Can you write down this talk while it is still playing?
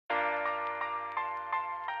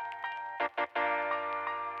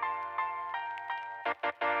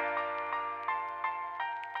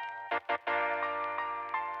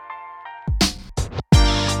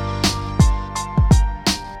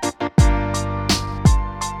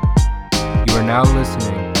now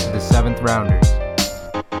listening to the Seventh Rounders.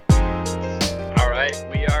 All right,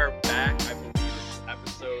 we are back. I believe this is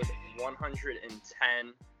episode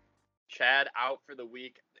 110. Chad out for the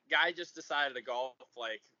week. The guy just decided to golf,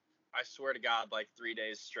 I swear to God, 3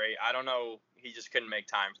 days straight. I don't know. He just couldn't make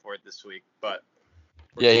time for it this week. But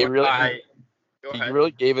Yeah, he Go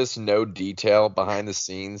really gave us no detail behind the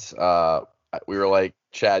scenes. We were like,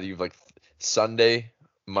 Chad, you've Sunday,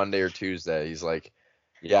 Monday, or Tuesday. He's like,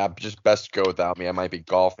 yeah, just best go without me. I might be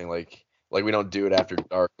golfing. Like we don't do it after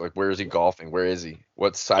dark. Like, where is he golfing? Where is he?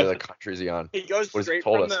 What side of the country is he on? He goes What straight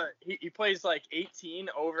told from us? he plays 18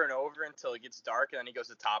 over and over until it gets dark, and then he goes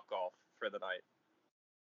to Top Golf for the night.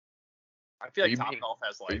 I feel like Top Golf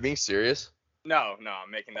has Are you being serious? No,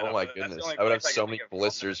 I'm making that up. Oh my goodness. I would have so many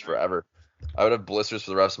blisters forever. I would have blisters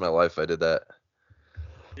for the rest of my life if I did that.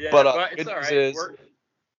 Yeah, but it's good all news right. is,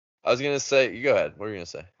 I was going to say, you go ahead. What were you going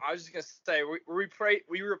to say? I was just going to say,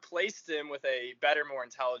 we replaced him with a better, more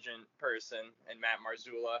intelligent person in Matt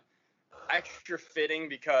Marzullo. Extra fitting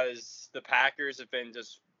because the Packers have been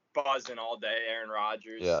just buzzing all day, Aaron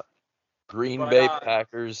Rodgers. Yeah. Green Bay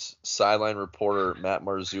Packers sideline reporter Matt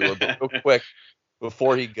Marzullo. But real quick,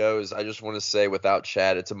 before he goes, I just want to say, without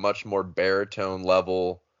Chad, it's a much more baritone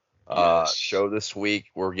level show this week.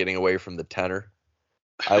 We're getting away from the tenor.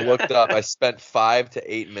 I looked up. I spent 5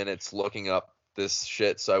 to 8 minutes looking up this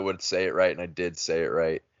shit so I would say it right, and I did say it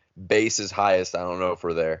right. Bass is highest. I don't know if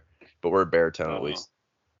we're there, but we're baritone at least.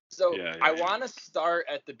 So I want to start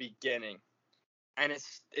at the beginning, and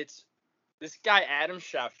it's this guy Adam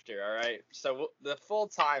Schefter. All right. So the full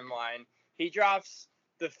timeline. He drops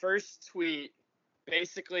the first tweet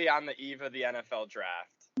basically on the eve of the NFL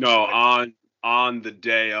draft. No, on the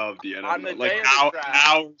day of the NFL. On the day of the draft,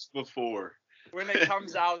 hours before. When it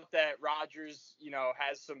comes out that Rodgers,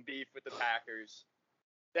 has some beef with the Packers.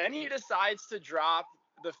 Then he decides to drop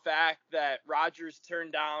the fact that Rodgers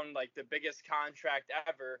turned down the biggest contract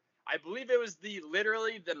ever. I believe it was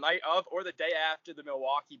literally the night of or the day after the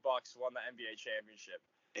Milwaukee Bucks won the NBA championship.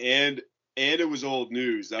 And it was old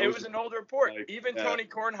news. It was an old report. Even Tony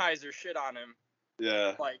Kornheiser shit on him.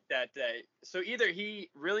 Yeah. That day. So either he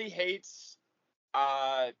really hates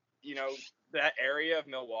that area of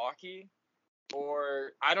Milwaukee,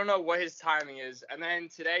 or I don't know what his timing is. And then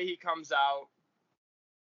today he comes out.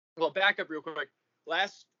 Well, back up real quick.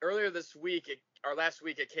 Last week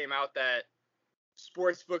it came out that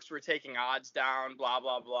sports books were taking odds down, blah,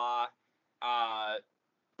 blah, blah.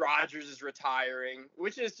 Rodgers is retiring,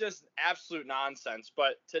 which is just absolute nonsense.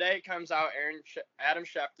 But today it comes out Adam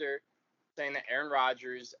Schefter saying that Aaron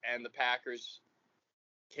Rodgers and the Packers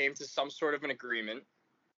came to some sort of an agreement.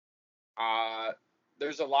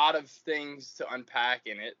 There's a lot of things to unpack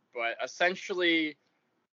in it, but essentially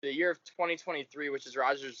the year of 2023, which is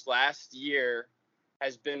Rodgers' last year,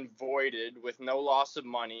 has been voided with no loss of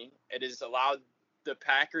money. It has allowed the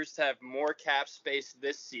Packers to have more cap space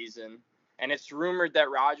this season, and it's rumored that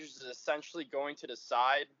Rodgers is essentially going to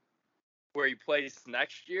decide where he plays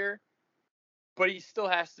next year, but he still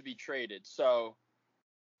has to be traded. So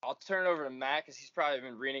I'll turn it over to Matt because he's probably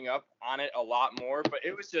been reading up on it a lot more, but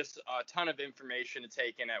it was just a ton of information to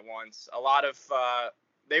take in at once. A lot of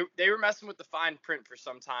they were messing with the fine print for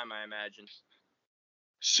some time, I imagine.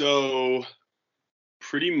 So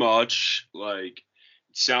pretty much it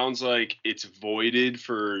sounds like it's voided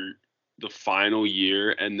for the final year,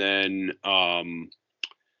 and then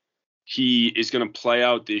he is going to play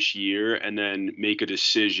out this year and then make a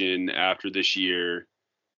decision after this year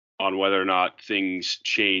on whether or not things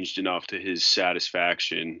changed enough to his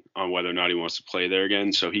satisfaction on whether or not he wants to play there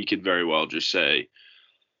again. So he could very well just say,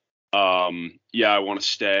 I want to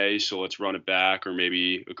stay, so let's run it back, or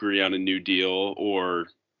maybe agree on a new deal, or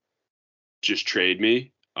just trade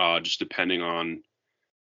me, just depending on,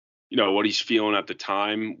 what he's feeling at the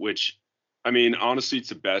time, which, I mean, honestly, it's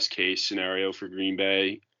the best case scenario for Green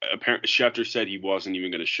Bay. Apparently, Schefter said he wasn't even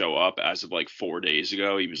going to show up as of 4 days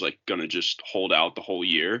ago. He was going to just hold out the whole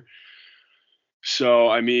year. So,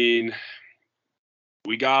 I mean,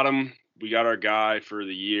 we got him. We got our guy for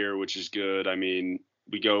the year, which is good. I mean,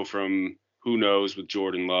 we go from who knows with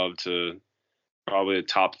Jordan Love to probably a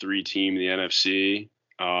top 3 team in the NFC.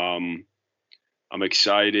 I'm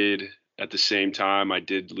excited. At the same time, I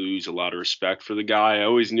did lose a lot of respect for the guy. I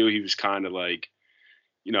always knew he was kind of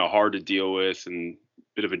hard to deal with and a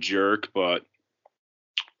bit of a jerk, but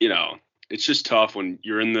it's just tough when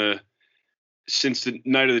you're since the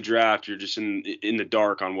night of the draft, you're just in the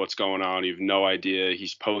dark on what's going on. You have no idea.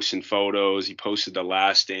 He's posting photos. He posted the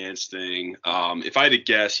Last Dance thing. If I had to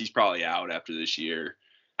guess, he's probably out after this year.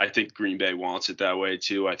 I think Green Bay wants it that way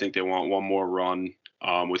too. I think they want one more run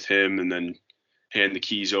with him, and then hand the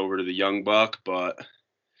keys over to the young buck, but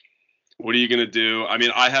what are you going to do? I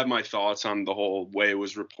mean, I have my thoughts on the whole way it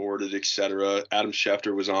was reported, etc. Adam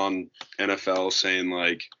Schefter was on NFL saying,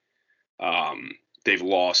 like, they've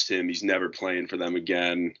lost him. He's never playing for them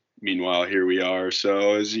again. Meanwhile, here we are.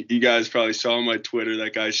 So as you guys probably saw on my Twitter,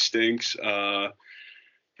 that guy stinks.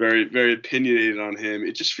 Very, very opinionated on him.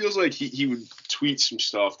 It just feels like he would tweet some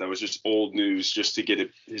stuff that was just old news just to get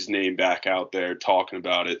his name back out there talking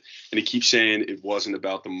about it. And he keeps saying it wasn't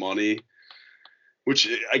about the money, which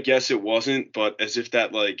I guess it wasn't, but as if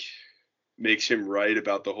that, like, makes him right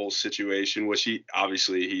about the whole situation, which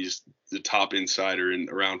he's the top insider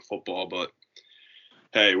around football, but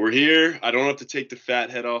hey, we're here. I don't have to take the fat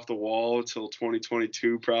head off the wall until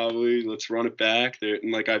 2022 probably. Let's run it back.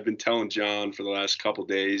 And like I've been telling John for the last couple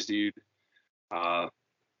days, dude,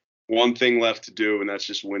 one thing left to do, and that's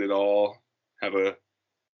just win it all. Have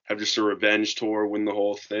just a revenge tour, win the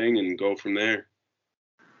whole thing, and go from there.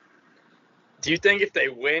 Do you think if they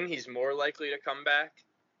win, he's more likely to come back?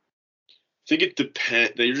 I think it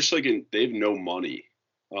depends. They're just like they have no money.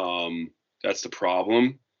 That's the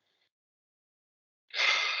problem.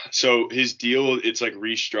 So his deal, it's like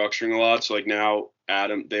restructuring a lot. So like now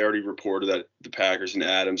they already reported that the Packers and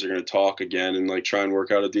Adams are going to talk again and like try and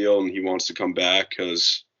work out a deal. And he wants to come back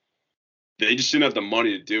because they just didn't have the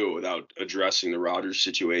money to do it without addressing the Rodgers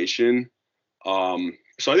situation. So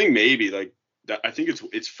I think maybe like that. I think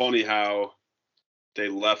it's funny how they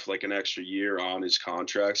left like an extra year on his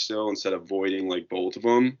contract still instead of voiding like both of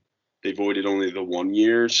them. They voided only the 1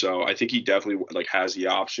 year. So I think he definitely like has the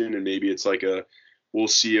option, and maybe it's like we'll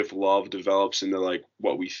see if Love develops into like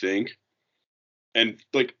what we think. And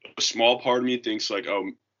like a small part of me thinks like,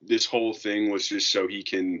 oh, this whole thing was just so he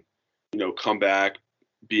can, come back,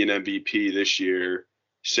 be an MVP this year,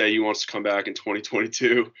 say he wants to come back in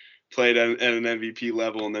 2022, play at an MVP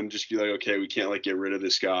level, and then just be like, okay, we can't like get rid of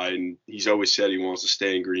this guy. And he's always said he wants to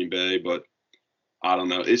stay in Green Bay, but I don't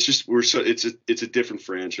know. It's just it's a different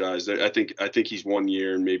franchise. I think he's 1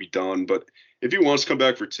 year and maybe done, but if he wants to come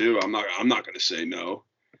back for 2, I'm not going to say no.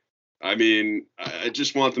 I mean, I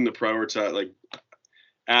just want them to prioritize. Like,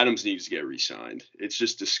 Adams needs to get re-signed. It's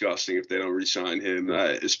just disgusting if they don't re-sign him,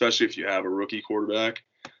 especially if you have a rookie quarterback.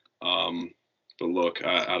 But look,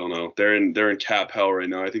 I don't know. They're in cap hell right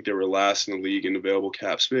now. I think they were last in the league in available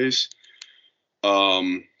cap space.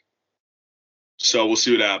 So we'll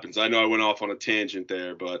see what happens. I know I went off on a tangent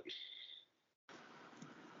there, but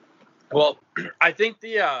well, I think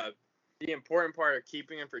the important part of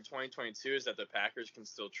keeping him for 2022 is that the Packers can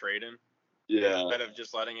still trade him. Yeah. Instead of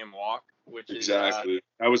just letting him walk, which exactly. is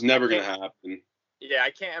that was never going to happen. Yeah, I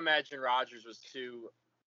can't imagine Rodgers was too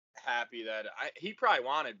happy that he probably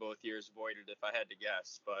wanted both years voided if I had to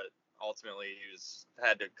guess, but ultimately he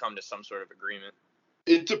had to come to some sort of agreement.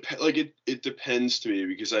 It depends to me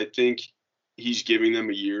because I think he's giving them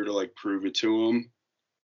a year to like prove it to him.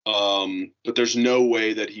 But there's no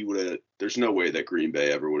way that Green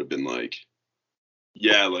Bay ever would have been like,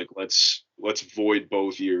 yeah, like let's void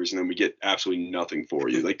both years and then we get absolutely nothing for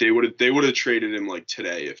you. Like they would have traded him like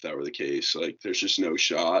today if that were the case. Like there's just no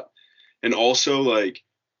shot. And also like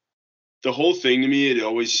the whole thing to me, it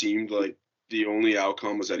always seemed like the only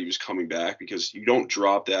outcome was that he was coming back because you don't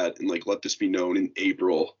drop that and like let this be known in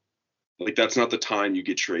April. Like that's not the time you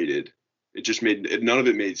get traded. It just none of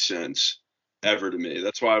it made sense ever to me.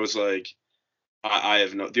 That's why I was like,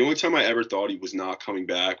 the only time I ever thought he was not coming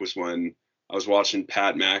back was when I was watching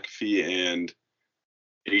Pat McAfee and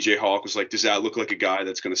AJ Hawk was like, does that look like a guy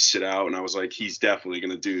that's going to sit out? And I was like, he's definitely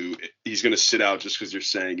going to sit out just because you're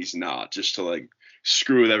saying he's not, just to like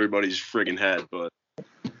screw with everybody's friggin' head. But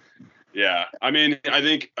yeah, I mean, I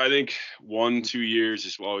think 1-2 years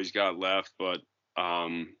is all he's got left, but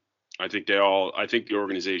I think the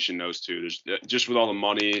organization knows too. There's just with all the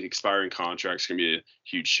money, expiring contracts can be a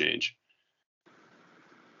huge change.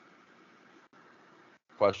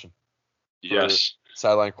 Question. Yes.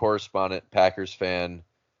 Sideline correspondent, Packers fan,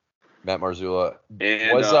 Matt Marzullo.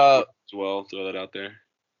 And as well, throw that out there.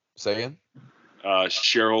 Say again?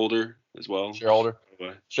 Shareholder as well.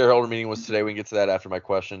 Shareholder meeting was today. We can get to that after my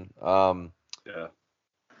question. Yeah.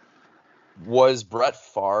 Was Brett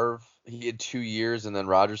Favre, he had 2 years and then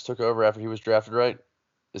Rodgers took over after he was drafted, right?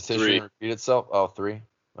 Does history repeat itself? Oh, 3?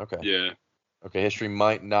 Okay. Yeah. Okay, history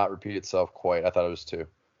might not repeat itself quite. I thought it was 2.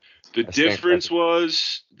 The difference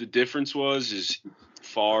was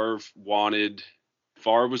Favre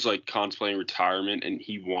was like contemplating retirement and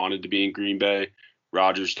he wanted to be in Green Bay.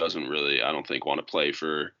 Rodgers doesn't really, I don't think, want to play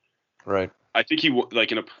for. Right. I think he,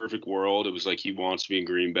 like in a perfect world, it was like he wants to be in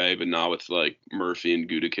Green Bay, but not with like Murphy and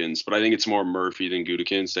Gutekunst. But I think it's more Murphy than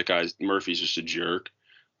Gutekunst. Murphy's just a jerk.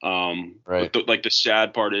 Right. But the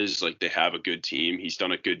sad part is like they have a good team. He's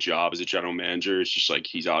done a good job as a general manager. It's just like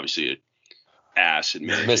he's obviously an ass at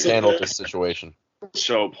managing. Mishandled this situation.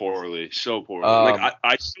 So poorly.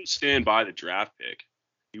 I still stand by the draft pick.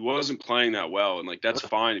 He wasn't playing that well, and like that's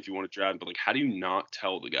fine if you want to draft him, but like how do you not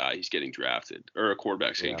tell the guy he's getting drafted or a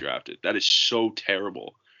quarterback's getting drafted? That is so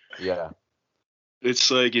terrible. Yeah.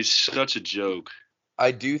 It's like it's such a joke.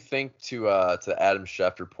 I do think to Adam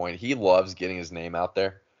Schefter point, he loves getting his name out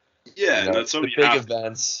there. Yeah, you know, and that's the big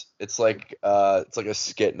events. It's like a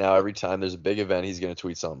skit now. Every time there's a big event, he's gonna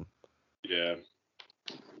tweet something. Yeah.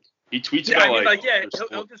 He tweets about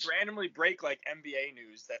he'll just randomly break like NBA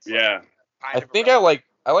news. That's I think I like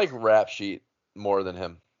Rap Sheet more than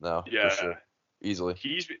him now. Yeah, for sure. Easily.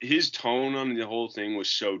 His tone on the whole thing was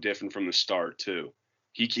so different from the start too.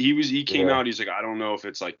 He came out. He's like, I don't know if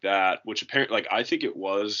it's like that, which apparently like I think it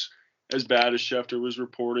was as bad as Schefter was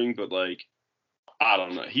reporting, but like I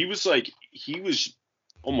don't know. He was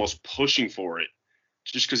almost pushing for it.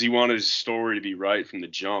 Just because he wanted his story to be right from the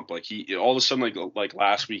jump, like he all of a sudden like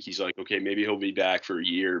last week he's like, okay, maybe he'll be back for a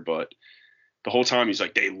year, but the whole time he's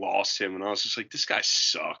like they lost him, and I was just like, this guy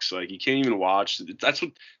sucks. Like you can't even watch. That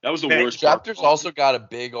was the worst. Schefter's also got a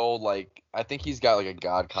big old like I think he's got like a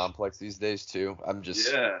god complex these days too.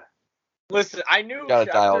 Listen, I knew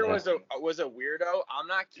Schefter was a weirdo. I'm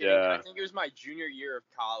not kidding. Yeah. I think it was my junior year of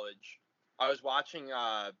college. I was watching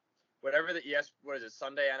whatever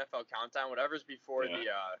Sunday NFL Countdown, whatever's before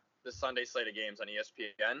the Sunday slate of games on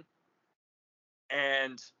ESPN.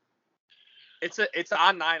 And it's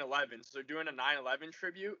on 9/11, so they're doing a 9/11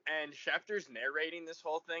 tribute, and Schefter's narrating this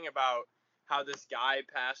whole thing about how this guy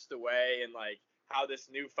passed away and like how this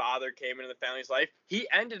new father came into the family's life. He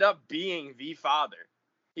ended up being the father.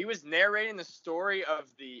 He was narrating the story of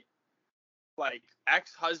the like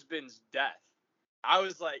ex-husband's death. I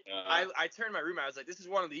was like, I turned my room. I was like, this is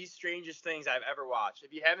one of the strangest things I've ever watched.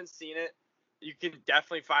 If you haven't seen it, you can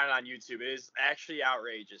definitely find it on YouTube. It is actually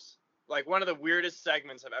outrageous. Like one of the weirdest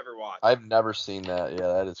segments I've ever watched. I've never seen that. Yeah,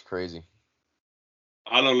 that is crazy.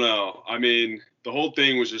 I don't know. I mean, the whole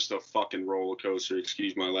thing was just a fucking roller coaster.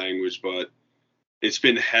 Excuse my language, but it's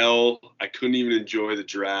been hell. I couldn't even enjoy the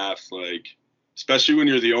draft. Like, especially when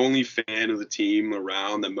you're the only fan of the team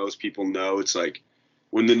around that most people know. It's like,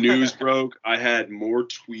 when the news broke, I had more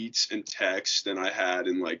tweets and texts than I had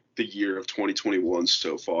in like the year of 2021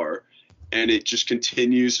 so far. And it just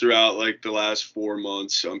continues throughout like the last 4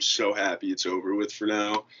 months. So I'm so happy it's over with for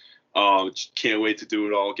now. Can't wait to do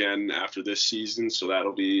it all again after this season. So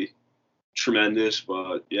that'll be tremendous.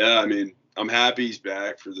 But yeah, I mean, I'm happy he's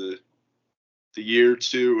back for the year or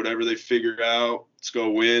two, whatever they figure out. Let's go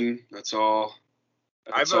win. That's all.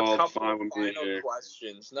 I have a couple of final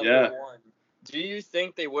questions. Number one. Do you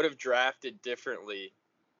think they would have drafted differently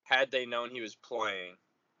had they known he was playing?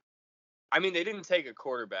 I mean, they didn't take a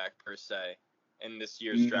quarterback per se in this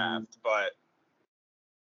year's draft, but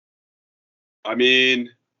I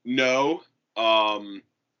mean, no.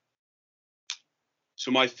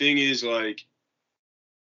 So my thing is like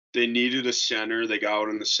they needed a center. They got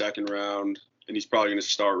in the second round, and he's probably going to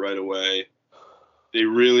start right away. They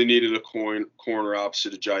really needed a corner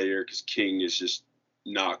opposite of Jair because King is just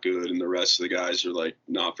not good, and the rest of the guys are like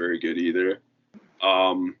not very good either.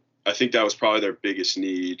 I think that was probably their biggest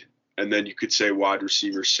need. And then you could say wide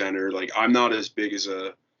receiver, center. Like I'm not as big as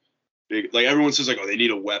like everyone says like, oh, they need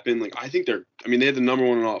a weapon. Like I think they had the number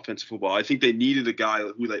one in offensive football. I think they needed a guy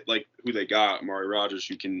who they got, Amari Rodgers,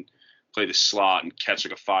 who can play the slot and catch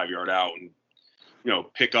like a 5-yard out and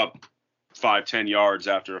pick up 5-10 yards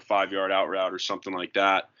after a 5-yard out route or something like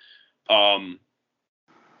that.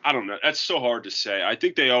 I don't know. That's so hard to say. I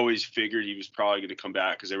think they always figured he was probably going to come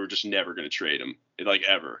back because they were just never going to trade him, like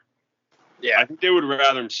ever. Yeah. I think they would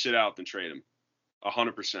rather him sit out than trade him.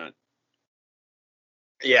 100%.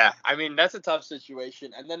 Yeah. I mean, that's a tough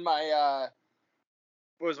situation. And then my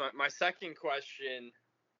second question?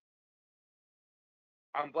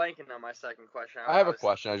 I'm blanking on my second question. I have a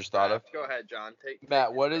question I just thought of. Go ahead, John.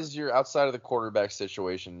 Matt, what is your, outside of the quarterback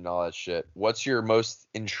situation and all that shit, what's your most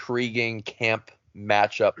intriguing camp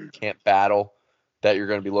battle that you're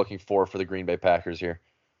going to be looking for the Green Bay Packers here?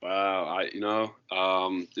 Wow,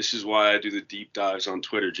 this is why I do the deep dives on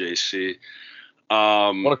Twitter, JC.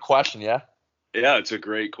 What a question, yeah? Yeah, it's a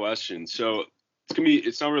great question. So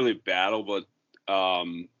it's not really a battle, but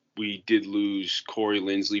we did lose Corey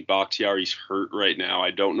Linsley. Bakhtiari's hurt right now. I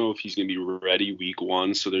don't know if he's going to be ready week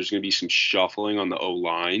 1, so there's going to be some shuffling on the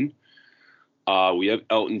O-line. We have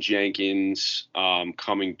Elton Jenkins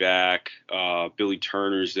coming back. Billy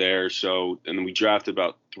Turner's there. So, and then we drafted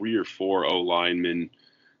about 3 or 4 O linemen.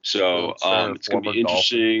 So it's going to be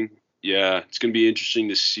interesting. Yeah, it's going to be interesting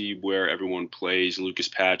to see where everyone plays. Lucas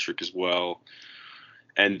Patrick as well.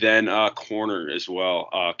 And then corner as well.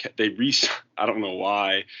 I don't know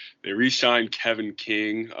why they re-signed Kevin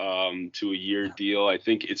King to a year deal. I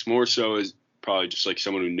think it's more so as probably just like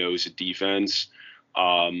someone who knows the defense.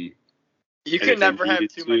 You can never have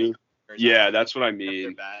too many. Yeah, that's what I mean.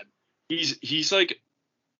 They're bad. He's like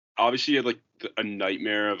obviously had like a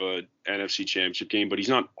nightmare of a NFC Championship game, but he's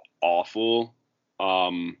not awful.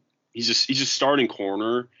 He's a starting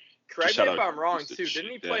corner. Correct me if I'm wrong too.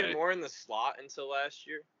 Didn't he play more in the slot until last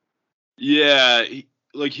year? Yeah,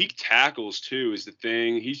 he tackles too is the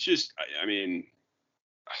thing. He's just I mean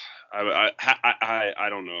I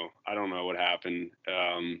don't know. I don't know what happened.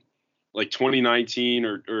 Like 2019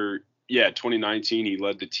 or 2019 he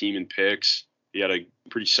led the team in picks. He had a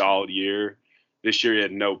pretty solid year. This year he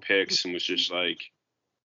had no picks and was just like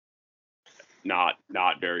not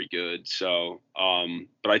very good. So,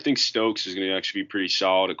 but I think Stokes is going to actually be pretty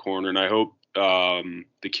solid at corner, and I hope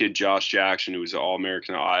the kid Josh Jackson, who was an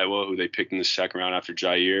All-American at Iowa, who they picked in the second round after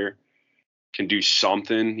Jair, can do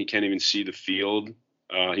something. He can't even see the field.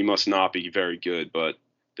 He must not be very good, but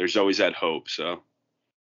there's always that hope. So,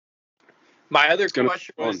 my other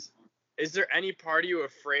question was, is there any part of you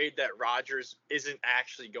afraid that Rodgers isn't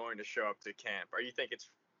actually going to show up to camp, or you think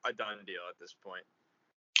it's a done deal at this point?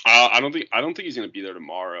 I don't think he's going to be there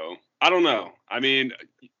tomorrow. I don't know. I mean,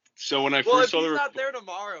 so when I first saw if he's not there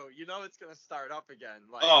tomorrow, you know it's going to start up again.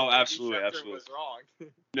 Like, absolutely. Was wrong.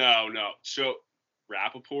 No. So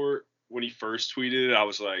Rappaport, when he first tweeted, I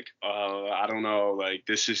was like, I don't know. Like,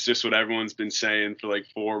 this is just what everyone's been saying for like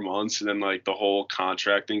 4 months, and then like the whole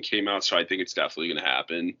contract thing came out, so I think it's definitely going to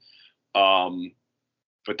happen.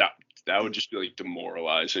 But that would just be like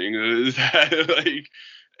demoralizing. Like.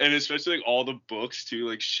 And especially like all the books too,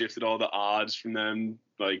 like shifted all the odds from them.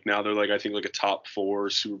 Like now they're like I think like a top 4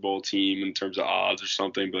 Super Bowl team in terms of odds or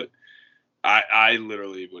something. But I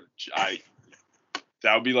literally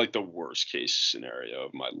that would be like the worst case scenario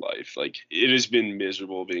of my life. Like it has been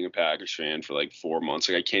miserable being a Packers fan for like 4 months.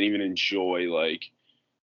 Like I can't even enjoy like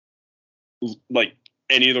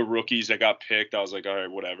any of the rookies that got picked. I was like, all right,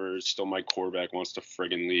 whatever. Still my quarterback wants to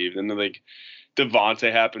friggin' leave. And then like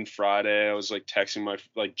Devontae happened Friday. I was like texting my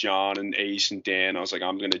like John and Ace and Dan. I was like,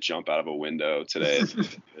 I'm gonna jump out of a window today.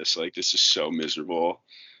 This is so miserable.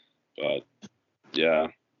 But yeah,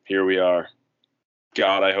 here we are.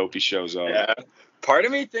 God, I hope he shows up. Yeah. Part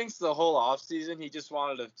of me thinks the whole offseason he just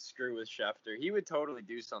wanted to screw with Schefter. He would totally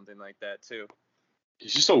do something like that too.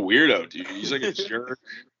 He's just a weirdo, dude. He's like a jerk.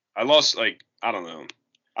 I don't know.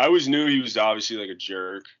 I always knew he was obviously like a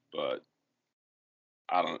jerk, but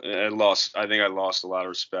I think I lost a lot of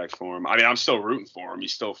respect for him. I mean, I'm still rooting for him.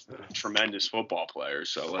 He's still a tremendous football player,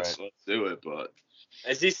 so let's do it. But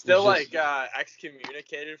is he still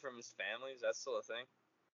excommunicated from his family? Is that still a thing?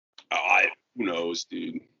 Who knows,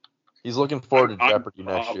 dude. He's looking forward to Jeopardy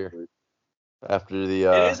next year after the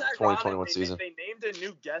 2021 season. They named a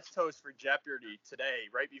new guest host for Jeopardy today,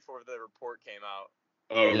 right before the report came out.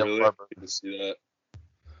 Oh, really? I didn't see that.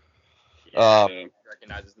 Yeah, I don't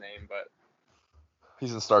recognize his name, but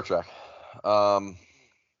he's in Star Trek.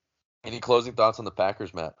 Any closing thoughts on the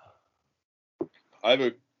Packers, Matt? I have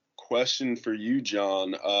a question for you,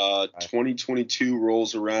 John. 2022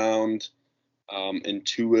 rolls around, and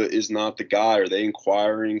Tua is not the guy. Are they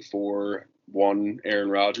inquiring for one Aaron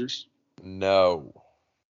Rodgers? No.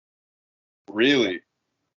 Really?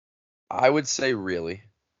 I would say really.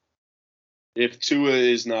 If Tua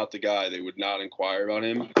is not the guy, they would not inquire about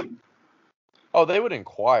him? Oh, they would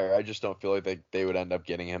inquire. I just don't feel like they would end up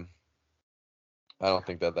getting him. I don't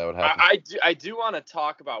think that would happen. I do want to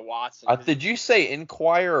talk about Watson. Did you say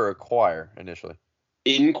inquire or acquire initially?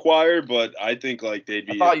 Inquire, but I think like they'd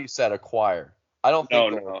be. I thought you said acquire. I don't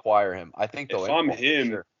think they'll acquire him. I think they'll. If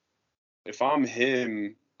I'm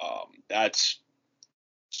him, that's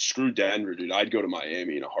screw Denver, dude. I'd go to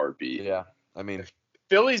Miami in a heartbeat. Yeah, I mean.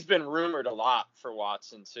 Philly's been rumored a lot for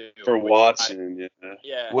Watson too. For Watson,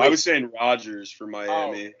 yeah. Well, I was saying Rodgers for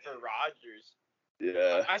Miami. For Rodgers.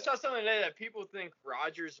 Yeah. I saw something today that people think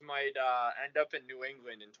Rodgers might end up in New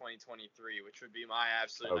England in 2023, which would be my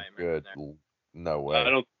absolute nightmare. Good. No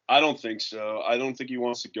way. I don't think so. I don't think he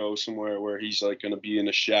wants to go somewhere where he's like going to be in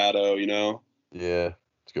a shadow, you know? Yeah,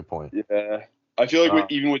 that's a good point. Yeah. I feel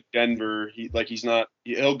like even with Denver,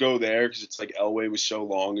 he'll go there because it's like Elway was so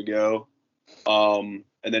long ago. And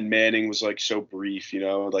then Manning was like so brief, you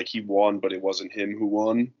know, like he won, but it wasn't him who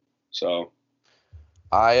won. So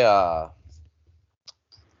I'm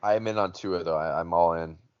in on Tua though. I'm all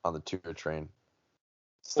in on the Tua train.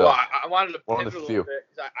 Still, Well, I wanted to one of pivot the a few. little bit.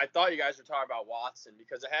 'Cause I thought you guys were talking about Watson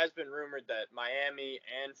because it has been rumored that Miami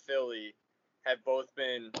and Philly have both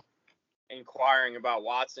been inquiring about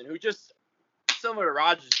Watson, who just, similar to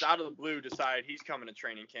Rodgers, out of the blue decided he's coming to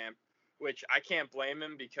training camp, which I can't blame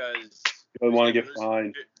him because I want to get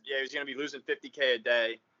fined. Yeah, he's going to be losing $50K a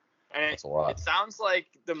day. And That's a lot. it sounds like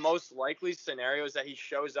the most likely scenario is that he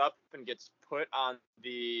shows up and gets put on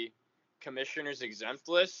the commissioner's exempt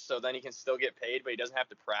list, so then he can still get paid, but he doesn't have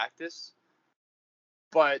to practice.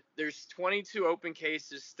 But there's 22 open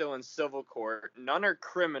cases still in civil court. None are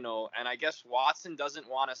criminal, and I guess Watson doesn't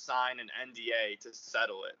want to sign an NDA to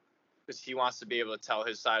settle it because he wants to be able to tell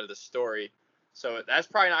his side of the story. So that's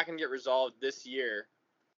probably not going to get resolved this year.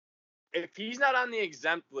 If he's not on the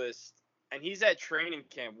exempt list and he's at training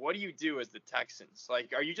camp, what do you do as the Texans?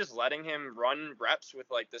 Like, are you just letting him run reps with,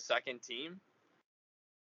 like, the second team?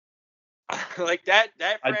 Like, that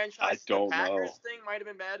franchise, don't the Packers know. thing might have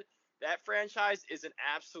been bad. That franchise is an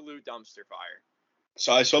absolute dumpster fire.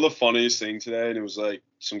 So I saw the funniest thing today, and it was like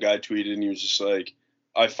some guy tweeted, and he was just like,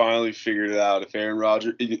 I finally figured it out. If Aaron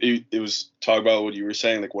Rodgers, it was talk about what you were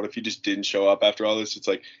saying, like, what if he just didn't show up after all this? It's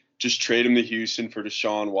like, just trade him to Houston for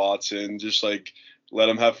Deshaun Watson. Just, like, let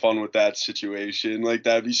him have fun with that situation. Like,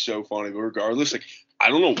 that'd be so funny. But regardless, like, I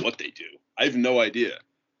don't know what they do. I have no idea.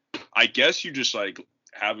 I guess you just, like,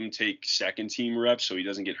 have him take second team reps so he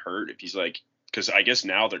doesn't get hurt. If he's, like, because I guess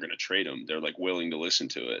now they're going to trade him. They're, like, willing to listen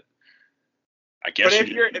to it. I guess. But if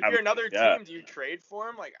you're another team, do you trade for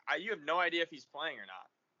him? Like, you have no idea if he's playing or not.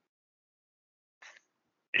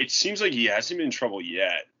 It seems like he hasn't been in trouble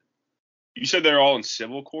yet. You said they're all in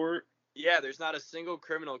civil court? Yeah, there's not a single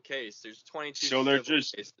criminal case. There's 22 So they're civil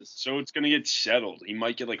just cases. so it's gonna get settled. He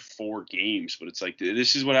might get like 4 games, but it's like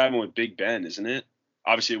this is what happened with Big Ben, isn't it?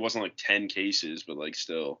 Obviously, it wasn't like 10 cases, but like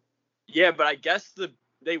still. Yeah, but I guess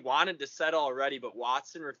they wanted to settle already, but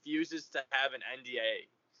Watson refuses to have an NDA,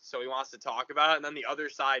 so he wants to talk about it, and then the other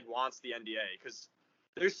side wants the NDA because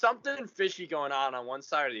there's something fishy going on one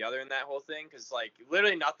side or the other in that whole thing because like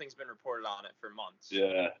literally nothing's been reported on it for months.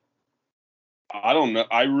 Yeah. I don't know.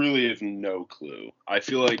 I really have no clue. I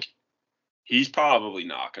feel like he's probably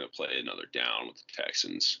not going to play another down with the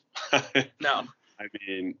Texans. No. I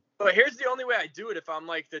mean, but here's the only way I do it if I'm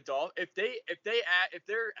like the Dolphins. If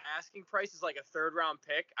their asking price is like a 3rd round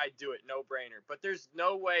pick, I do it, no brainer. But there's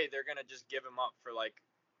no way they're gonna just give him up for like.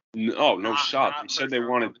 No shot. They said they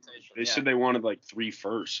wanted. They said they wanted like 3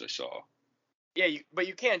 firsts. I saw. Yeah, but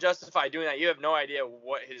you can't justify doing that. You have no idea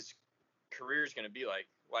what his career is gonna be like.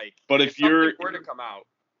 Like, but if you're were to come out.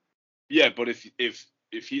 Yeah, but if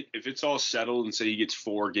it's all settled and say he gets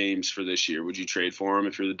 4 games for this year, would you trade for him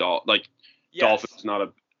if you're the Dolphins? Yes. Dolphins not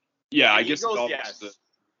a. Yeah, I guess the Eagles, Dolphins. yes. The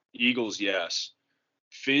Eagles, yes.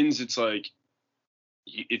 Finns, it's like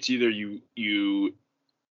it's either you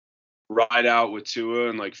ride out with Tua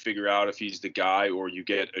and like figure out if he's the guy, or you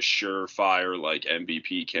get a surefire like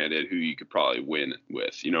MVP candidate who you could probably win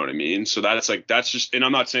with. You know what I mean? So that's just, and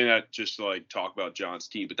I'm not saying that just to like talk about John's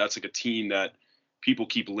team, but that's like a team that people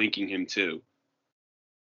keep linking him to,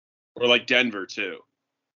 or like Denver too.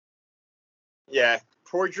 Yeah,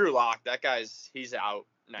 poor Drew Lock. That he's out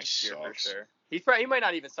next year for sure. He might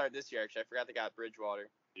not even start this year. Actually, I forgot they got Bridgewater.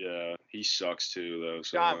 Yeah, he sucks too though.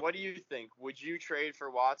 So. John, what do you think? Would you trade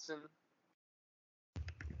for Watson?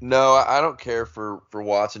 No, I don't care for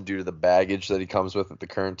Watson due to the baggage that he comes with at the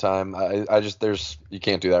current time. I just you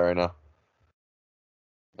can't do that right now,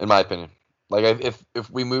 in my opinion. Like if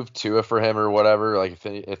we move Tua for him or whatever, like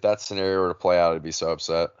if that scenario were to play out, I'd be so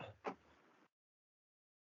upset.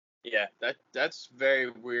 Yeah, that's very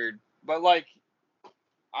weird. But like,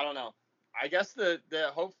 I don't know. I guess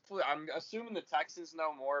hopefully I'm assuming the Texans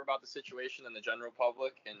know more about the situation than the general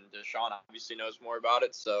public, and Deshaun obviously knows more about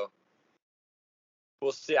it. So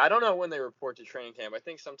we'll see. I don't know when they report to training camp. I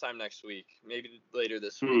think sometime next week, maybe later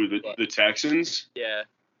this week. Who, the Texans? Yeah.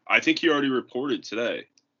 I think he already reported today.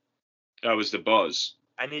 That was the buzz.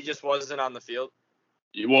 And he just wasn't on the field?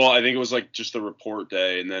 Well, I think it was like just the report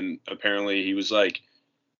day, and then apparently he was like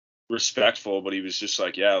respectful, but he was just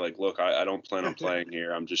like, yeah, like, look, I don't plan on playing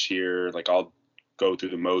here. I'm just here. Like, I'll go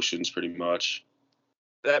through the motions pretty much.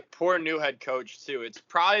 That poor new head coach too. It's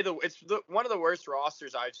probably one of the worst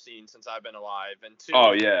rosters I've seen since I've been alive. And two,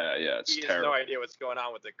 oh yeah, it's he terrible. has no idea what's going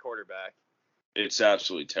on with the quarterback. It's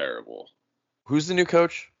absolutely terrible. Who's the new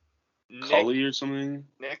coach? Culley or something?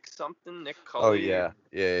 Nick Culley. Oh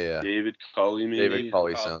yeah. David Culley, maybe. David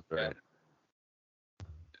Culley sounds right.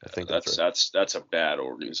 I think that's right. That's a bad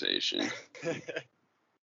organization. Yeah,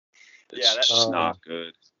 that's just not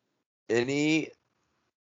good.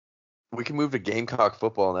 We can move to Gamecock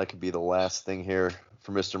football, and that could be the last thing here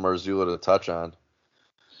for Mr. Marzullo to touch on.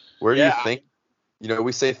 Where do you think?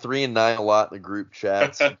 We say 3-9 a lot in the group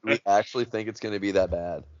chats. Do we actually think it's going to be that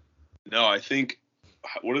bad? No, I think.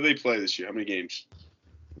 What do they play this year? How many games?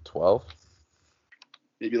 12.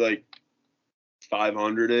 Maybe like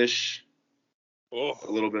 500-ish. Oh,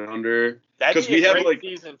 a little bit under. That'd be a great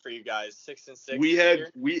season for you guys. 6-6.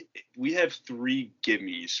 We have 3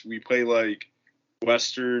 gimmies. We play like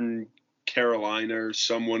Western Carolina or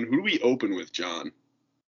someone. Who do we open with, John?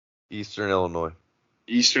 Eastern Illinois.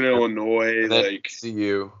 Illinois, and then like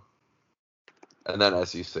CU, and then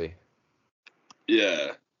SEC.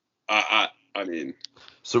 Yeah, I mean.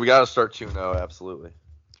 So we got to start 2-0, absolutely.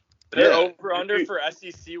 Their over/under for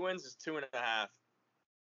SEC wins is 2.5.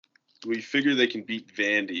 We figure they can beat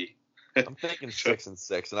Vandy. I'm thinking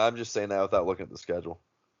 6-6, and I'm just saying that without looking at the schedule.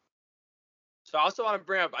 So I also want to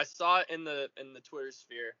bring up, I saw it in the Twitter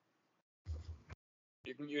sphere.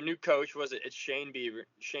 Your new coach, it's Shane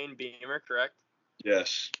Beamer, correct?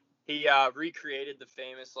 Yes. He recreated the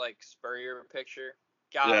famous Spurrier picture.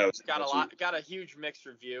 Got a huge mixed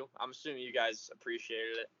review. I'm assuming you guys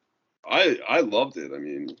appreciated it. I loved it. I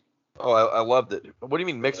mean. Oh, I loved it. What do you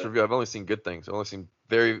mean mixed review? I've only seen good things. I've only seen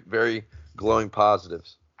very, very glowing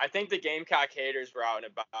positives. I think the Gamecock haters were out and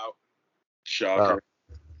about. Shocker.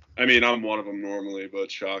 Oh. I mean, I'm one of them normally,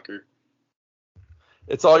 but shocker.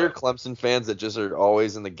 It's all your Clemson fans that just are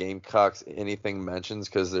always in the Gamecocks anything mentions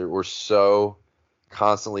because we're so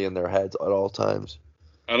constantly in their heads at all times.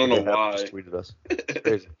 I don't know why. Just tweeted us. It's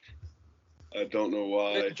crazy. I don't know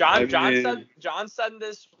why. John said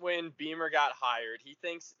this when Beamer got hired. He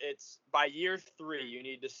thinks it's by year 3 you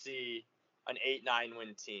need to see an 8-9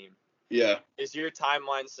 win team. Yeah. Is your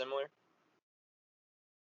timeline similar?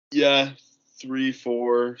 Yeah,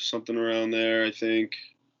 3-4, something around there, I think.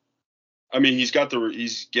 I mean, he's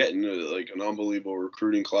getting an unbelievable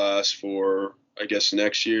recruiting class for, I guess,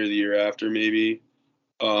 next year, the year after, maybe.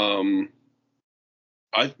 I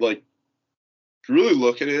if you really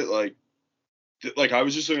look at it, I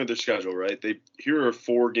was just looking at their schedule, right? Here are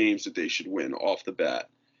 4 games that they should win off the bat.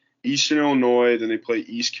 Eastern Illinois, then they play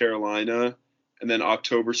East Carolina, and then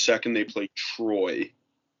October 2nd they play Troy.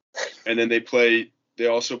 And then they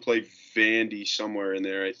also play Vandy somewhere in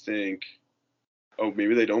there, I think. Oh,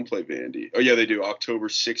 maybe they don't play Vandy. Oh yeah, they do. October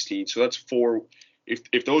 16th. So that's 4.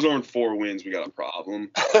 If those aren't 4 wins, we got a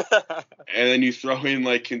problem. And then you throw in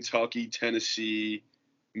Kentucky, Tennessee,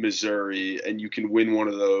 Missouri, and you can win one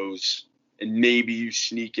of those. And maybe you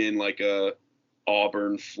sneak in a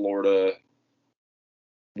Auburn, Florida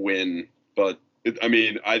win. But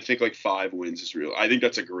I think 5 wins is real. I think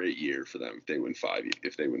that's a great year for them if they win 5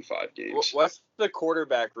 games. What's the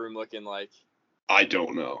quarterback room looking like? I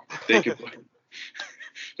don't know. They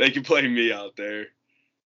could play me out there.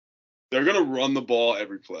 They're gonna run the ball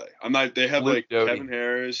every play. They have Kevin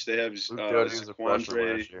Harris. They have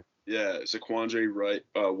Zaquandre. Yeah, Zaquandre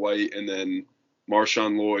White, and then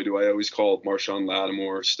Marshawn Lloyd, who I always called Marshawn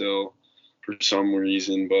Lattimore still for some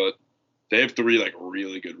reason, but they have 3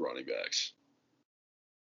 really good running backs.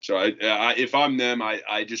 So if I'm them,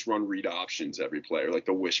 I just run read options every play, or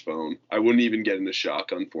the wishbone. I wouldn't even get in the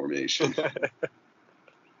shotgun formation.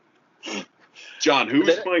 John, who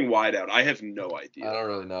is playing wideout? I have no idea. I don't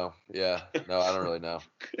really know. Yeah, no, I don't really know.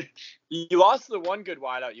 You lost the one good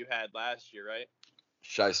wideout you had last year, right?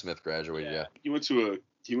 Shi Smith graduated. Yeah. He went to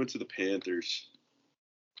the Panthers.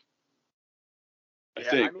 I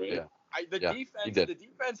think. The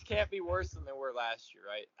defense can't be worse than they were last year,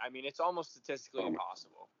 right? I mean, it's almost statistically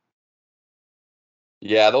impossible.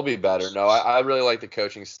 Yeah, they'll be better. No, I really like the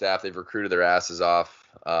coaching staff. They've recruited their asses off.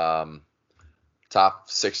 Top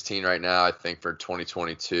 16 right now, I think, for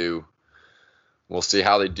 2022. We'll see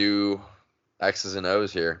how they do X's and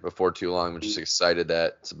O's here before too long. I'm just excited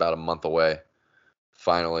that it's about a month away,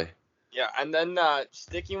 finally. Yeah, and then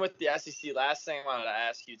sticking with the SEC, last thing I wanted to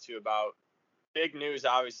ask you two about, big news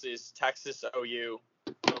obviously is Texas, OU,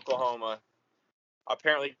 Oklahoma.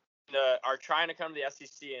 Apparently are trying to come to the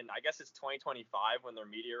SEC, and I guess it's 2025 when their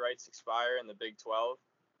media rights expire in the Big 12.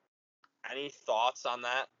 Any thoughts on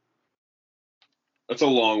that? That's a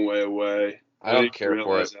long way away. I don't care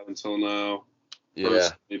for it until now.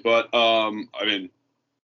 Yeah, personally. But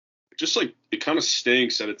just it kind of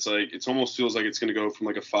stinks that it almost feels like it's going to go from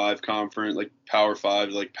a 5 conference, Power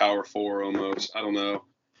 5 to Power 4 almost. I don't know.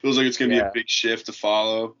 Feels like it's going to be a big shift to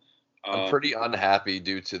follow. I'm pretty unhappy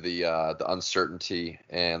due to the uncertainty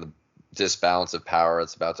and the disbalance of power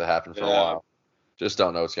that's about to happen for a while. Just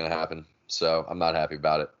don't know what's going to happen, so I'm not happy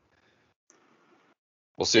about it.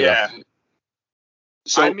 We'll see. Yeah.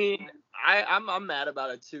 So I'm mad about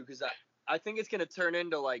it too, because I think it's going to turn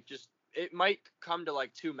into just it might come to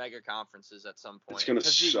like 2 mega conferences at some point. It's gonna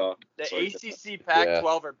suck. The It's like ACC, Pac-12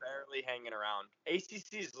 are barely hanging around.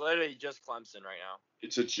 ACC is literally just Clemson right now.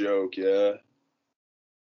 It's a joke, yeah.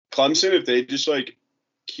 Clemson, if they just like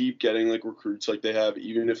keep getting like recruits like they have,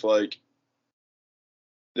 even if like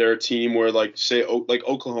they're a team where like say like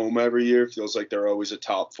Oklahoma every year feels like they're always a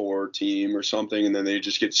top 4 team or something, and then they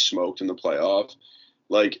just get smoked in the playoff.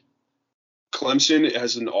 Like Clemson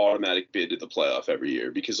has an automatic bid to the playoff every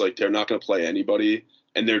year because like they're not going to play anybody,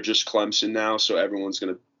 and they're just Clemson now, so everyone's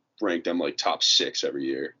going to rank them like top 6 every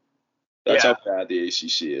year. That's how bad the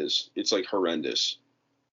ACC is. It's like horrendous.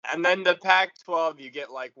 And then the Pac-12, you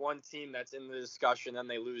get like one team that's in the discussion, and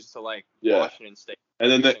they lose to like Washington State.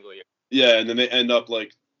 And then and then they end up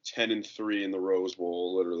like 10-3 in the Rose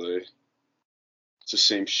Bowl, literally. It's the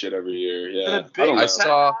same shit every year. Yeah, The Big I Ten,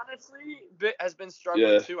 saw- honestly, has been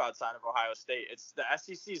struggling too outside of Ohio State. It's the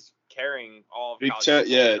SEC's carrying all of Big college Ten.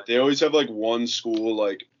 football. Yeah, they always have like one school.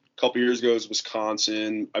 Like a couple years ago, it was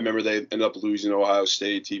Wisconsin. I remember they ended up losing to Ohio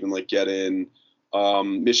State to even like get in.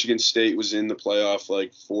 Michigan State was in the playoff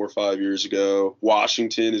like 4 or 5 years ago.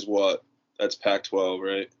 Washington is what? That's Pac-12,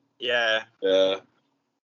 right? Yeah. Yeah.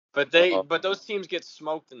 But but those teams get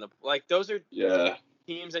smoked in the like those are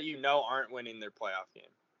teams that aren't winning their playoff game.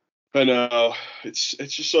 I know. It's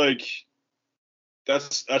just like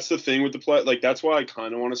that's the thing with the play. Like that's why I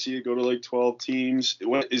kind of want to see it go to like 12 teams.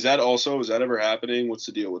 Is that ever happening? What's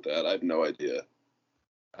the deal with that? I have no idea.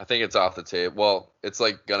 I think it's off the table. Well, it's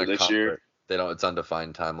like gonna this come. year. It's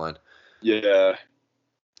undefined timeline. Yeah.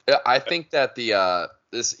 I think that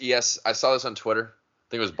I saw this on Twitter. I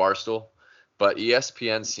think it was Barstool, but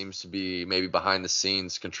ESPN seems to be maybe behind the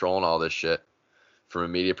scenes controlling all this shit from a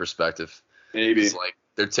media perspective. Maybe. It's like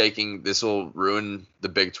this will ruin the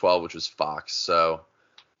Big 12, which was Fox. So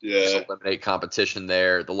just eliminate competition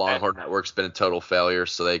there. The Longhorn Network's been a total failure,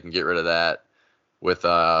 so they can get rid of that with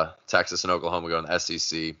Texas and Oklahoma going to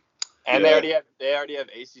SEC. And they already have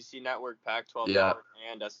ACC Network, Pac-12 Network,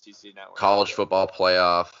 and SEC Network. College football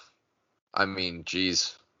playoff. I mean,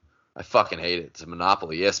 geez, I fucking hate it. It's a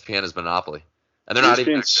monopoly. ESPN is monopoly, and they're not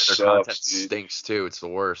even that good. Their content stinks too. It's the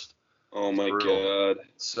worst. Oh my god,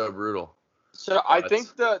 it's so brutal. So I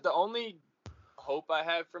think the only hope I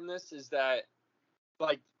have from this is that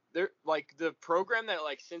the program that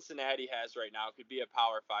like Cincinnati has right now could be a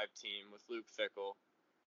Power 5 team with Luke Fickell.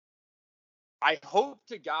 I hope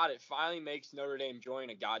to God it finally makes Notre Dame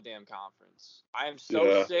join a goddamn conference. I am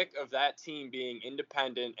so sick of that team being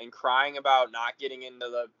independent and crying about not getting into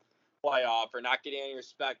the playoff or not getting any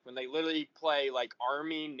respect when they literally play like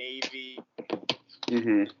Army, Navy.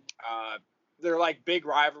 Mm-hmm. They're like big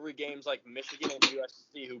rivalry games like Michigan and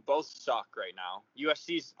USC, who both suck right now.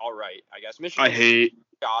 USC's all right, I guess. Michigan. I hate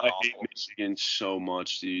god-awful. Michigan so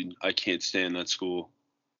much, dude. I can't stand that school.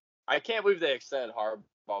 I can't believe they extended Harbaugh.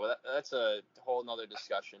 But that's a whole nother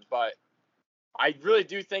discussion. But I really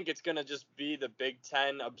do think it's going to just be the Big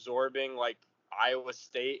Ten absorbing like Iowa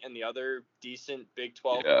State and the other decent Big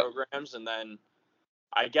 12 programs. And then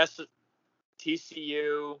I guess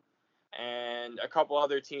TCU and a couple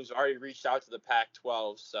other teams have already reached out to the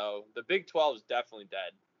Pac-12. So the Big 12 is definitely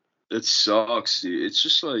dead. It sucks, dude. It's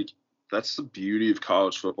just like that's the beauty of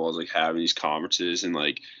college football is like having these conferences and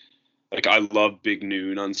like I love Big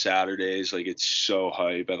Noon on Saturdays. Like, it's so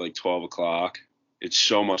hype at, like, 12 o'clock. It's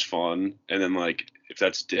so much fun. And then, like, if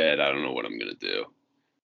that's dead, I don't know what I'm going to do.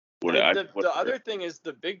 The other thing is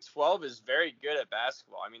the Big 12 is very good at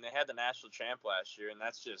basketball. I mean, they had the national champ last year, and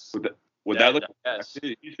that's just Would that look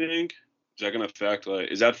affected, you think? Is that going to affect,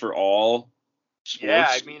 like, is that for all sports? Yeah,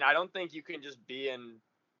 I mean, I don't think you can just be in –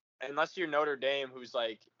 unless you're Notre Dame, who's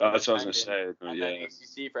like that's what I was gonna say. And then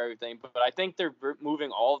ACC for everything. But I think they're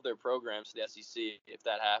moving all of their programs to the SEC if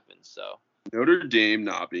that happens. So Notre Dame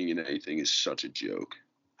not being in anything is such a joke.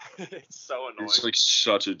 It's so annoying. It's like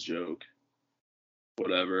such a joke.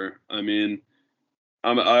 Whatever. I mean,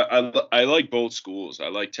 I like both schools. I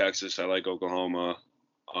like Texas. I like Oklahoma.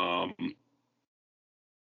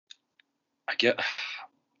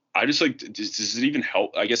 I just like, does it even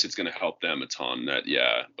help? I guess it's going to help them a ton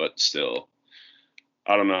but still,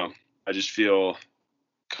 I don't know. I just feel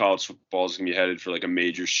college football is going to be headed for like a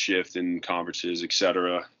major shift in conferences,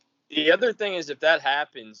 etc. The other thing is if that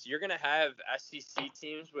happens, you're going to have SEC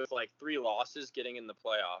teams with like 3 losses getting in the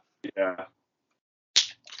playoff. Yeah.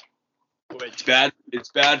 It's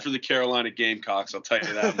bad for the Carolina Gamecocks, I'll tell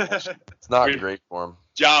you that much. It's not great for them.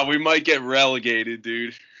 John, we might get relegated,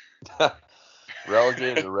 dude.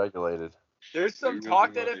 Relegated or regulated? There's some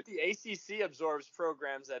talk that if the ACC absorbs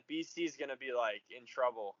programs, that BC is going to be like in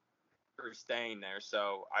trouble for staying there.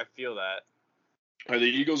 So I feel that. Are the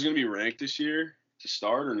Eagles going to be ranked this year to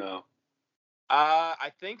start or no?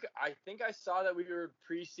 I think I saw that we were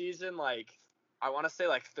preseason like I want to say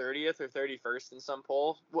like 30th or 31st in some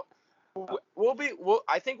poll.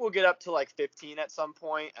 I think we'll get up to like 15 at some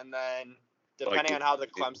point, and then depending on how the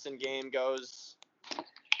Clemson game goes,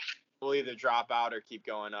 we'll either drop out or keep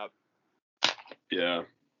going up. Yeah,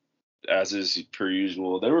 as is per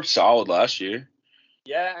usual. They were solid last year.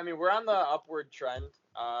 Yeah, I mean we're on the upward trend.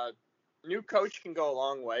 New coach can go a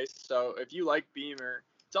long way. So if you like Beamer,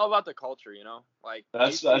 it's all about the culture, you know. Like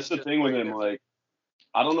that's the thing with him. Different. Like,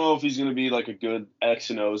 I don't know if he's gonna be like a good X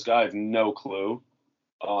and O's guy. I have no clue.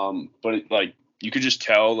 But like you could just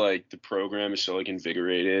tell like the program is so like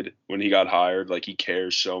invigorated when he got hired. Like he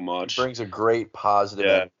cares so much. He brings a great positive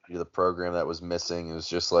energy to the program that was missing. It was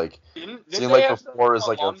just like seemed like before it was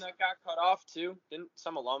like alum that got cut off too. Didn't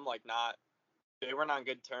some alum like not? They weren't on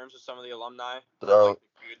good terms with some of the alumni. So, like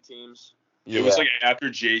the good teams. It was like after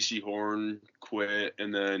J.C. Horn quit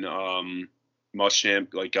and then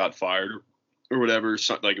Muschamp like got fired or whatever.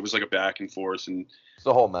 So, like it was like a back and forth and it's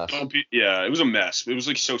a whole mess. Yeah, it was a mess. It was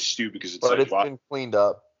like so stupid because it's but like it's been cleaned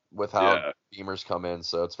up with how Beamers come in,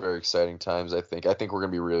 so it's very exciting times. I think we're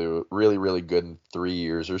gonna be really, really, really good in 3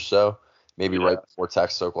 years or so. Maybe right before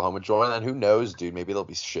Texas, Oklahoma join. And who knows, dude? Maybe they'll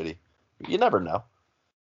be shitty. You never know.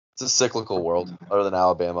 It's a cyclical world. Other than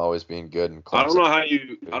Alabama always being good and Clemson. I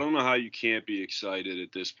don't know how you can't be excited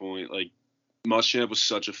at this point. Like Muschamp was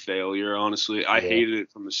such a failure. Honestly, I hated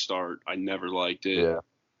it from the start. I never liked it. Yeah.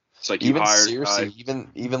 It's like even Searcy,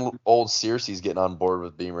 even old Searcy's getting on board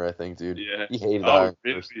with Beamer. I think, dude. Yeah. He hated hiring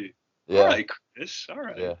first. Yeah. All right, Chris. All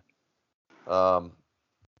right. Yeah.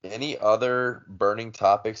 Any other burning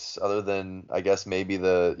topics other than I guess maybe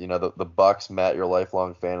the Bucks? Matt, you're a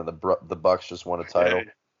lifelong fan, and the Bucks just won a title.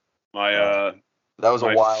 That was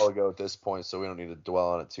a while ago at this point, so we don't need to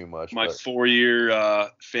dwell on it too much. My 4-year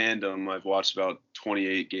fandom, I've watched about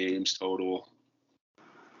 28 games total.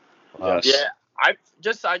 Yes. Yeah, I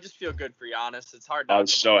just feel good for Giannis. It's hard. I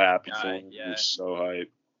was so happy for him. Yeah. I was so hyped.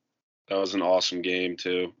 That was an awesome game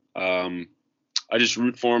too. I just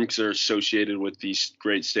root for them because they're associated with the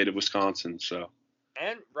great state of Wisconsin. So.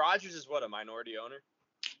 And Rogers is what, a minority owner?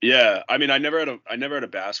 Yeah, I mean, I never had a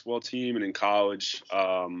basketball team, and in college,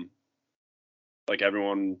 like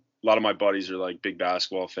everyone, a lot of my buddies are like big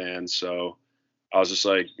basketball fans. So I was just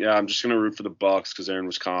like, yeah, I'm just gonna root for the Bucks because they're in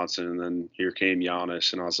Wisconsin. And then here came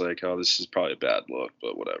Giannis, and I was like, oh, this is probably a bad look,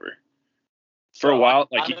 but whatever. For a while,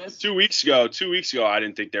 like 2 weeks ago, I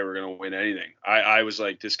didn't think they were gonna win anything. I was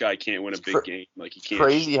like, this guy can't win a big game. Like he can't.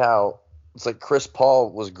 Crazy how it's like Chris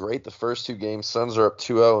Paul was great the first 2 games. Suns are up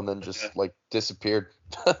 2-0 and then just like disappeared.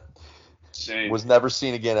 Same. Was never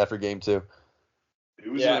seen again after game 2.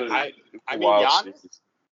 It was I mean, Giannis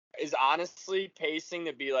is honestly pacing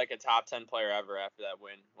to be like a top 10 player ever after that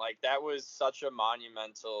win. Like that was such a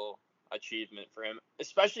monumental achievement for him,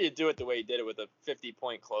 especially to do it the way he did it with a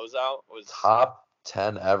 50-point closeout. Was top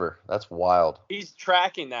 10 ever. That's wild. He's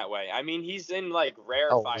tracking that way. I mean, he's in like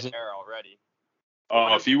rarefied air already.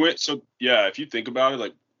 If you think about it,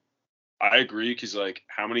 like I agree because like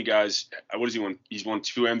how many guys? What has he won? He's won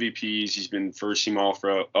 2 MVPs. He's been first team all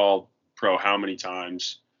pro how many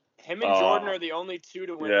times? Him and Jordan are the only 2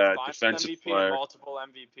 to win the Finals MVP and multiple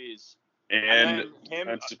MVPs. And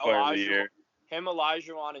defensive player of the year. Him,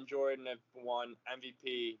 Olajuwon, and Jordan have won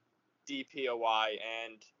MVP, DPOY,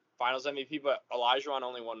 and Finals MVP, but Olajuwon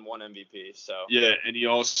only won 1 MVP. So yeah, and he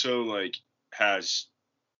also like has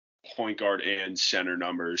point guard and center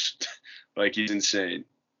numbers. Like he's insane.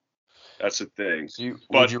 That's the thing. So he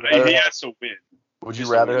has to win. Would you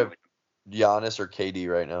rather have Giannis or KD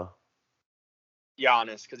right now?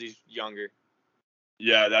 Giannis, because he's younger.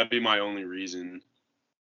 Yeah, that'd be my only reason.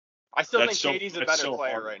 I still think KD's a better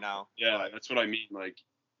player right now. Yeah, that's what I mean. Like,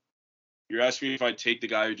 you're asking me if I'd take the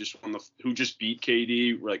guy who just beat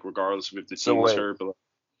KD, like regardless of if the team was hurt. But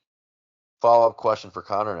follow-up question for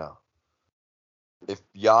Connor now. If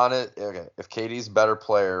KD's a better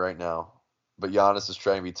player right now, but Giannis is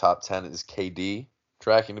trying to be top 10, is KD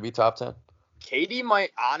tracking to be top 10? KD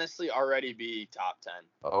might honestly already be top 10.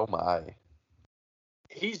 Oh my.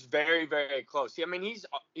 He's very, very close. I mean, he's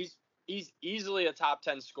easily a top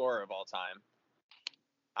 10 scorer of all time.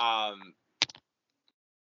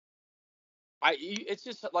 It's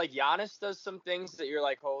just like Giannis does some things that you're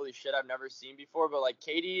like, holy shit, I've never seen before. But like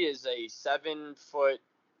KD is a 7-foot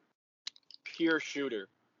pure shooter.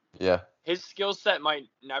 Yeah. His skill set might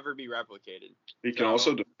never be replicated. He can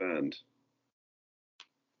also defend.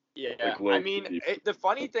 Yeah. I mean, the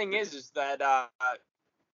funny thing is that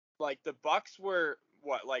like the Bucks were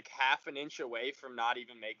like half an inch away from not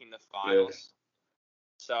even making the finals. Yeah.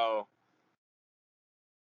 So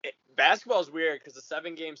Basketball is weird because the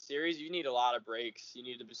 7-game series, you need a lot of breaks. You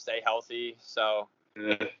need to stay healthy. So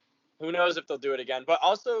who knows if they'll do it again. But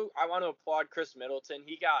also, I want to applaud Chris Middleton.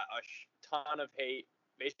 He got a ton of hate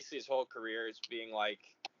basically his whole career as being like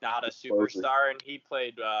not a superstar, and he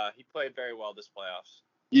played very well this playoffs.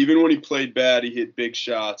 Even when he played bad, he hit big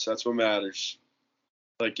shots. That's what matters.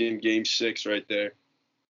 Like in Game 6 right there.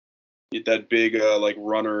 Hit that big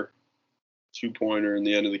runner 2-pointer in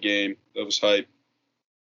the end of the game. That was hype.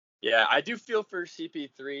 Yeah, I do feel for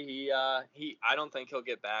CP3. He I don't think he'll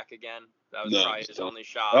get back again. That was probably his only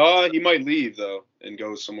shot. He might leave though and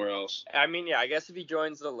go somewhere else. I mean, yeah, I guess if he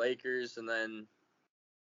joins the Lakers and then,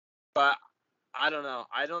 but I don't know.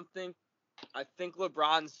 I think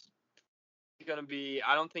LeBron's gonna be.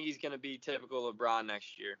 I don't think he's gonna be typical LeBron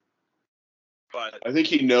next year. But I think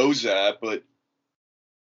he knows that, but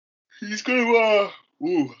he's gonna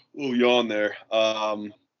little yawn there.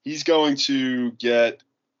 He's going to get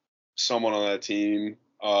someone on that team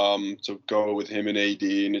to go with him and AD,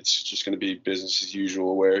 and it's just going to be business as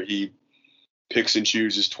usual where he picks and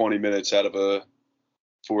chooses 20 minutes out of a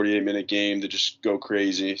 48-minute game to just go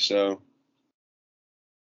crazy. So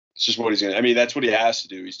it's just what he's going to – I mean, that's what he has to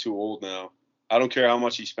do. He's too old now. I don't care how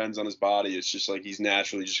much he spends on his body. It's just like he's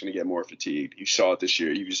naturally just going to get more fatigued. You saw it this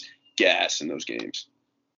year. He was gassed in those games.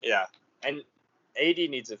 Yeah, and AD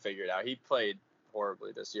needs to figure it out. He played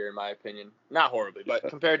horribly this year, in my opinion. Not horribly, but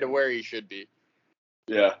compared to where he should be.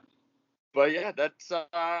 Yeah. But yeah, that's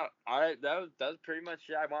that was pretty much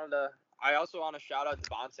it. I also want to shout out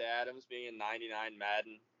Devontae Adams being in 99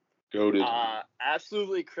 Madden. Goated.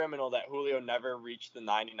 Absolutely criminal that Julio never reached the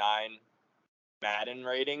 99 Madden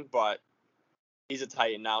rating, but he's a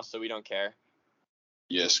Titan now, so we don't care.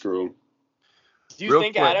 Yeah, screw him. Do you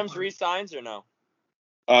think Adams resigns or no?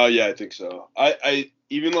 Yeah, I think so. I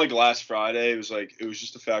even like last Friday, it was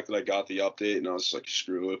just the fact that I got the update and I was like,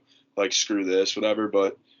 screw it, like screw this, whatever.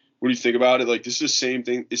 But when you think about it, like this is the same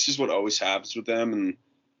thing. This is what always happens with them, and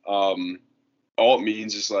all it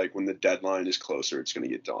means is like when the deadline is closer, it's gonna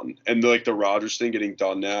get done. And like the Rodgers thing getting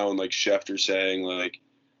done now, and like Schefter saying like,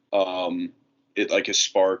 it like has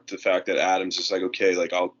sparked the fact that Adams is like, okay,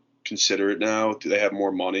 like I'll consider it now. Do they have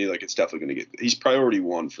more money? Like it's definitely going to get. He's priority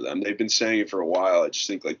one for them. They've been saying it for a while. I just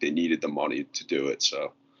think like they needed the money to do it.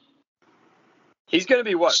 So he's going to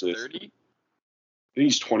be what, 30? I think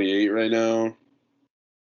he's 28 right now.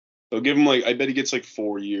 They'll give him like I bet he gets like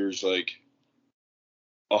 4 years, like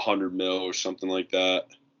 $100 million or something like that.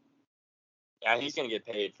 Yeah, he's going to get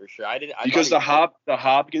paid for sure. Because the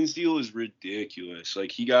Hopkins deal is ridiculous.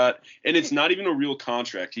 Like he got, and it's not even a real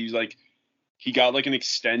contract. He got like an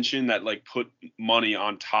extension that like put money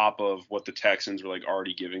on top of what the Texans were like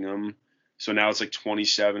already giving him. So now it's like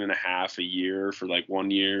 27.5 a year for like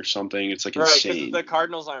 1 year or something. It's like insane. Because the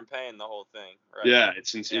Cardinals aren't paying the whole thing. Right? Yeah,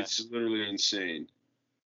 it's literally insane.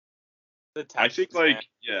 I think like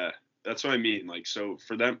yeah, that's what I mean. Like so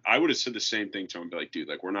for them, I would have said the same thing to him. Be like, dude,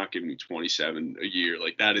 like we're not giving you 27 a year.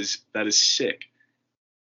 Like that is sick.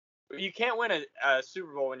 You can't win a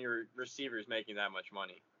Super Bowl when your receiver's making that much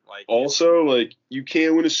money. Like also, like you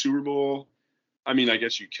can't win a Super Bowl. I mean, I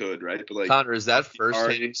guess you could, right? But like, Connor, is that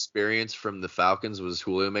first-hand experience from the Falcons? Was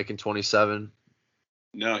Julio making 27?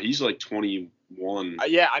 No, he's like 21.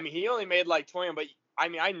 Yeah, I mean, he only made like 20, but I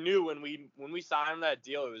mean, I knew when we signed that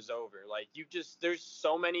deal, it was over. Like there's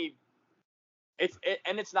so many.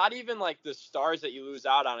 And it's not even like the stars that you lose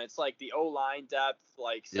out on. It's like the O-line depth,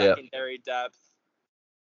 like secondary depth.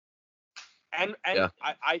 And yeah.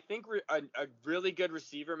 I think a really good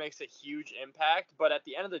receiver makes a huge impact, but at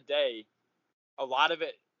the end of the day, a lot of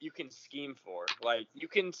it you can scheme for. Like you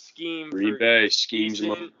can scheme Green for Bay schemes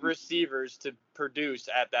receivers to produce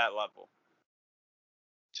at that level.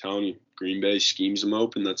 I'm telling you, Green Bay schemes them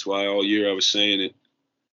open. That's why all year I was saying it.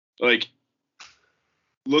 Like,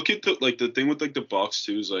 look at the thing with like the Bucs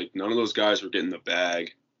too is like none of those guys were getting the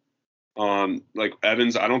bag. Like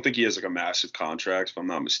Evans, I don't think he has like a massive contract if I'm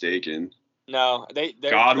not mistaken. No,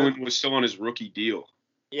 Godwin was still on his rookie deal.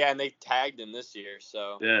 Yeah, and they tagged him this year,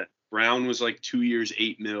 so. Yeah, Brown was like 2 years,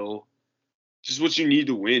 $8 million. This is what you need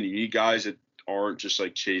to win. You need guys that aren't just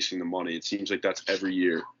like chasing the money. It seems like that's every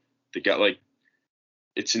year. They got like,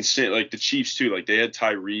 it's insane. Like the Chiefs too. Like they had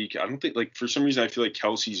Tyreek. I don't think like for some reason I feel like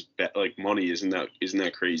Kelsey's like money isn't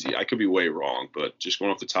that crazy. I could be way wrong, but just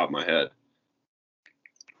going off the top of my head.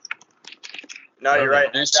 No, you're right.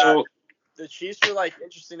 And so the Chiefs were like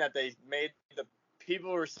interesting that they made the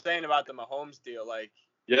people were saying about the Mahomes deal. Like,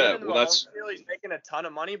 yeah, well, that's deal, he's making a ton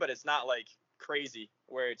of money, but it's not like crazy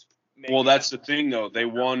where it's. Well, that's the thing though. They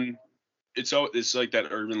won it's like that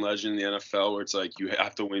urban legend in the NFL where it's like you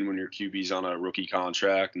have to win when your QB's on a rookie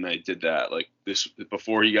contract, and they did that. Like this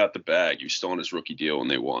before he got the bag, he was still on his rookie deal and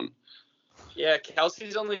they won. Yeah,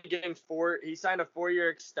 Kelsey's only getting he signed a 4-year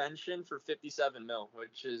extension for $57 million,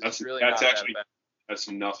 which is That's really not that bad. That's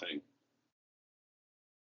nothing.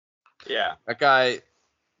 Yeah. That guy,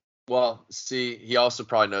 well, see, he also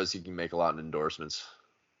probably knows he can make a lot in endorsements.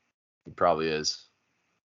 He probably is.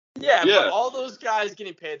 Yeah, but all those guys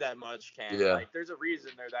getting paid that much, Yeah. Like, there's a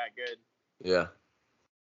reason they're that good. Yeah.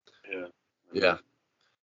 Yeah. Yeah.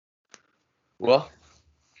 Well,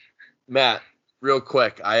 Matt, real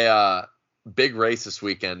quick, big race this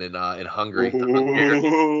weekend in Hungary.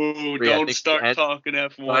 Ooh, don't start talking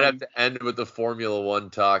F1. Might have to end with the Formula One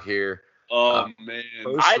talk here. Oh man,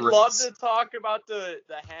 I'd love to talk about the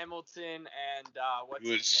Hamilton and what's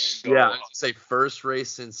his name? Yeah, I'd say first race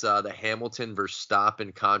since the Hamilton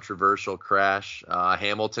Verstappen controversial crash.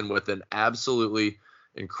 Hamilton with an absolutely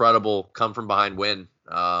incredible come from behind win.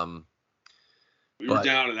 We were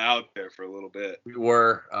down and out there for a little bit. We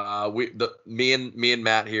were. Me and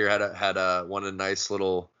Matt here had a nice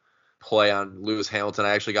little play on Lewis Hamilton.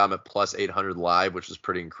 I actually got him at plus 800 live, which was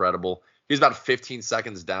pretty incredible. He was about 15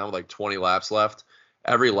 seconds down with like 20 laps left.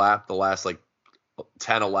 Every lap, the last like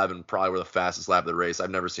 10, 11 probably were the fastest lap of the race. I've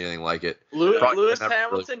never seen anything like it. Lewis Hamilton,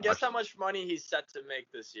 really guess how much money he's set to make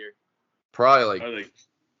this year? Probably like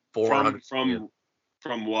 400.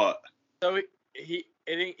 From what? So he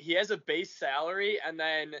has a base salary, and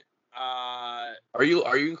then are you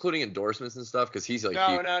including endorsements and stuff? Because he's like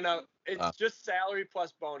no. It's just salary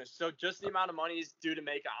plus bonus. So just the amount of money he's due to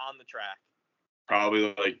make on the track.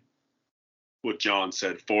 Probably like what John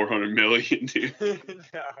said, 400 million, dude.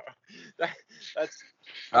 No, that's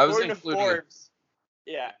I was according to including Forbes.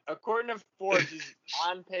 Yeah, according to Forbes, he's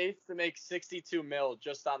on pace to make 62 mil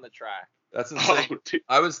just on the track. That's insane. Oh,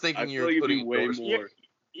 I was thinking you're including way more.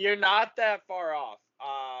 You're not that far off.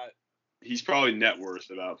 He's probably net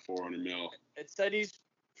worth about 400 mil. It said he's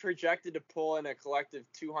projected to pull in a collective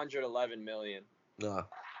 211 million. No.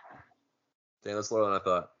 Damn, that's lower than I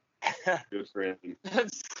thought. Good for him.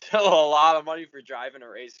 That's still a lot of money for driving a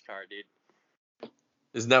race car, dude.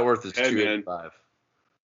 His net worth is 285.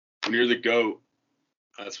 When you're the GOAT,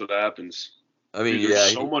 that's what happens. I mean,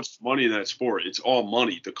 there's so much money in that sport. It's all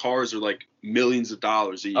money. The cars are like millions of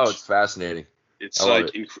dollars each. Oh, it's fascinating. It's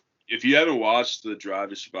like if you haven't watched the Drive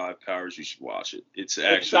to Survive Powers, you should watch it. It's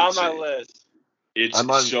actually on my list. It's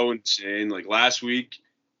so insane. Like last week,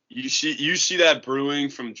 you see that brewing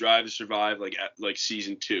from Drive to Survive like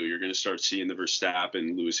season 2. You're gonna start seeing the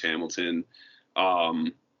Verstappen, Lewis Hamilton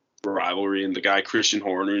rivalry, and the guy Christian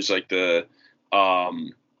Horner is like the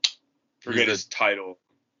forget his title.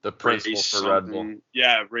 The principal for Red Bull.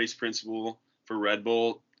 Yeah, race principal for Red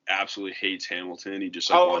Bull. Absolutely hates Hamilton. He just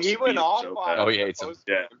wants he went off on he hates him.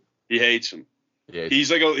 Yeah, he hates him. He's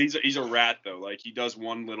a rat though. Like he does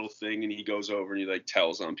one little thing and he goes over and he like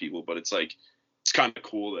tells on people, but it's like it's kind of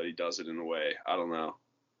cool that he does it in a way. I don't know.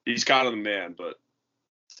 He's kind of the man, but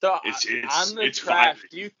so it's on the track.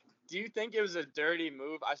 Do you think it was a dirty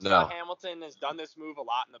move? I saw Hamilton has done this move a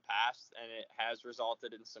lot in the past, and it has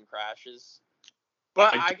resulted in some crashes.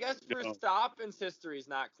 But I guess Verstappen's history is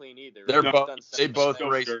not clean either. They both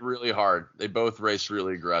race really hard. They both race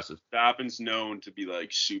really aggressive. Verstappen's known to be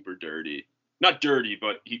like super dirty. Not dirty,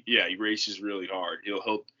 but he races really hard.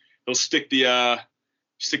 He'll stick the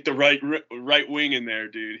right wing in there,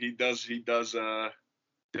 dude. He does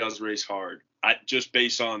race hard. Just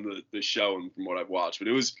based on the show and from what I've watched. But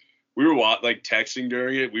we were like texting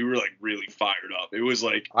during it. We were like really fired up. It was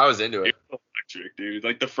like I was into it. Was electric, dude.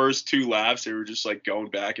 Like the first 2 laps, they were just like going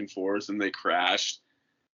back and forth, and they crashed.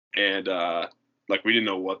 And like we didn't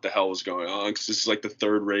know what the hell was going on because this is like the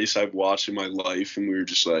 3rd race I've watched in my life, and we were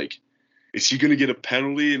just like, is he gonna get a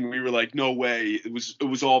penalty? And we were like, no way. It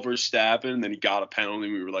was all Verstappen, and then he got a penalty,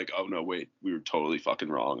 and we were like, oh no, wait, we were totally fucking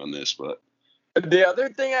wrong on this. But the other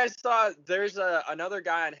thing I saw, there's another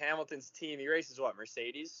guy on Hamilton's team. He races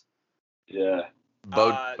Mercedes. Yeah.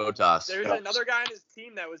 Bottas. There's another guy on his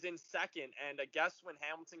team that was in second, and I guess when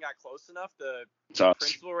Hamilton got close enough, the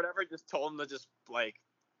principal or whatever just told him to just like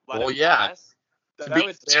let him pass.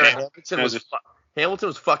 Hamilton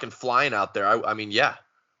was fucking flying out there. I mean, yeah.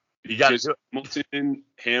 You got to do it.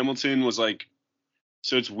 Hamilton was like,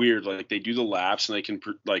 so it's weird. Like they do the laps and they can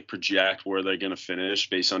project where they're gonna finish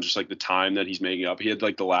based on just like the time that he's making up. He had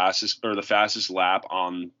like the fastest lap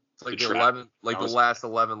on. Like the 11, the last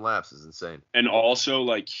 11 laps is insane. And also,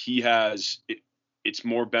 like he has, it's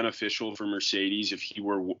more beneficial for Mercedes if he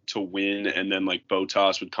were to win, and then like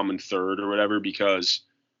Bottas would come in 3rd or whatever, because,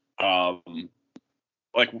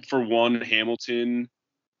 like for one, Hamilton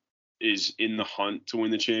is in the hunt to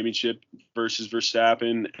win the championship versus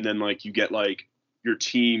Verstappen, and then like you get like your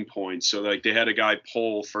team points. So like they had a guy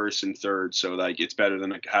pole first and third, so like it's better than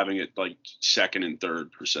like having it like second and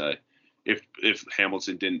third per se. If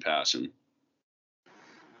Hamilton didn't pass him.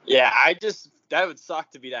 Yeah, that would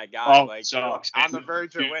suck to be that guy. Oh, like sucks. On the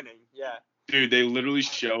verge of winning. Yeah. Dude, they literally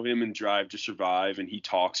show him in Drive to Survive, and he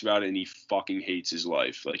talks about it, and he fucking hates his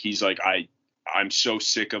life. Like he's like, I'm so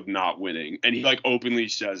sick of not winning, and he like openly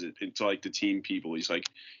says it to like the team people. He's like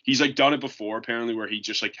done it before apparently, where he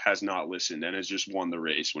just like has not listened and has just won the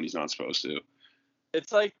race when he's not supposed to.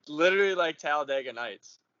 It's like literally like Talladega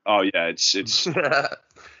Nights. Oh yeah, it's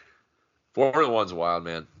Formula One's wild,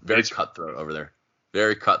 man. Very cutthroat over there.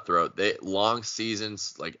 Very cutthroat. They long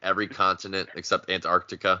seasons, like every continent except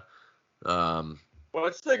Antarctica.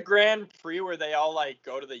 What's the Grand Prix where they all like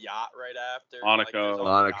go to the yacht right after? Monaco.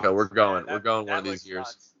 Monaco. We're going. Yeah, We're going one of these years.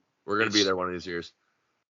 Nuts. We're gonna be there one of these years.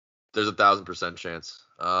 There's 1,000% chance.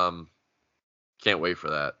 Can't wait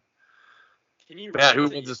for that. Can you? Matt, who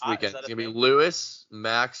wins this weekend? It's gonna be Lewis,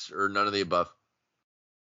 Max, or none of the above.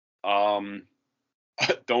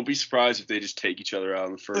 Don't be surprised if they just take each other out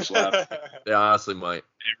on the first lap. They honestly might.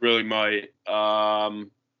 It really might.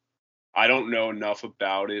 I don't know enough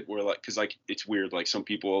about it where like, cause like it's weird. Like some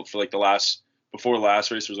people for like before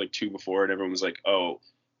last race, there was like 2 before it. Everyone was like, oh,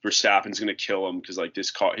 Verstappen's gonna kill him because like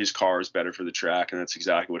his car is better for the track, and that's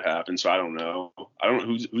exactly what happened. So I don't know. I don't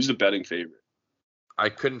know who's the betting favorite. I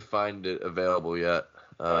couldn't find it available yet.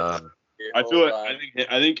 I feel like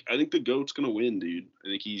I think the GOAT's gonna win, dude. I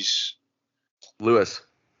think he's Lewis.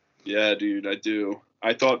 Yeah, dude, I do.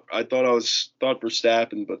 I thought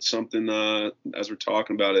Verstappen, but something as we're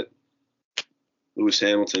talking about it, Lewis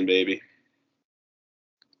Hamilton, baby.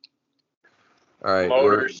 All right,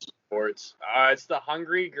 Motorsports. It's the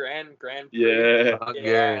Hungary Grand Prix. Yeah.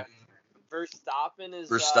 Yeah. Verstappen is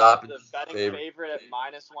the betting favorite at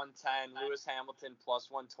 -110. Lewis Hamilton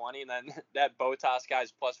 +120, and then that Bottas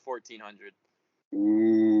guy's +1400.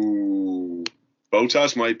 Ooh,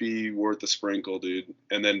 Bottas might be worth a sprinkle, dude.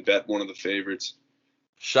 And then bet one of the favorites.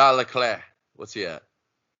 Charles Leclerc. What's he at?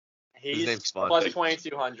 He's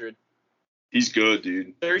 +2200. He's good,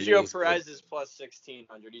 dude. Sergio Perez is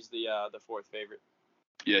 +1600. He's the 4th favorite.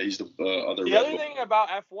 Yeah, he's the other. The other thing about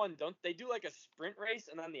F1, don't they do like a sprint race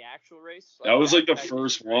and then the actual race? That was like the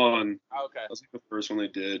first one. Okay. That was like the first one they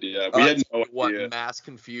did. Yeah, we had no idea. Mass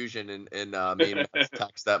confusion in me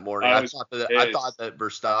text that morning. I thought that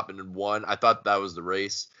Verstappen had won. I thought that was the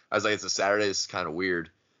race. I was like, it's a Saturday. This is kind of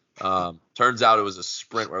weird. Turns out it was a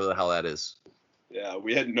sprint. Wherever the hell that is. Yeah,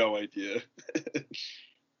 we had no idea.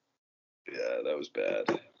 Yeah, that was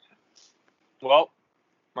bad. Well,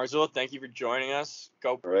 Marzullo, thank you for joining us.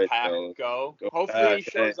 Go Pack, go. Hopefully he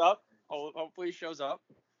shows up. Hopefully he shows up.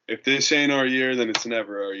 If this ain't our year, then it's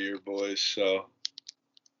never our year, boys. So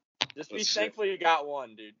just be thankful you got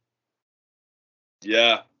one, dude.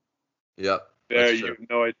 Yeah. Yep. Very, you have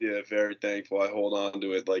no idea. Very thankful. I hold on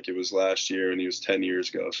to it like it was last year and he was 10 years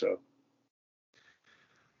ago. So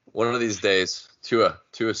one of these days, Tua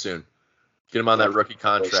soon. Get him on that rookie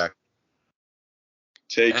contract.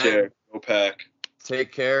 Take care. Go Pack.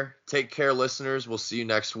 Take care, listeners. We'll see you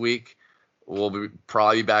next week. We'll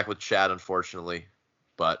probably be back with Chad, unfortunately,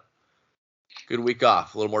 but good week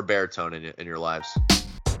off. A little more baritone in your lives.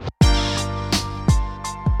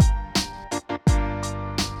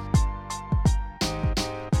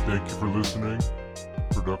 Thank you for listening.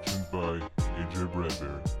 Production by AJ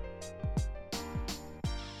Bradbury.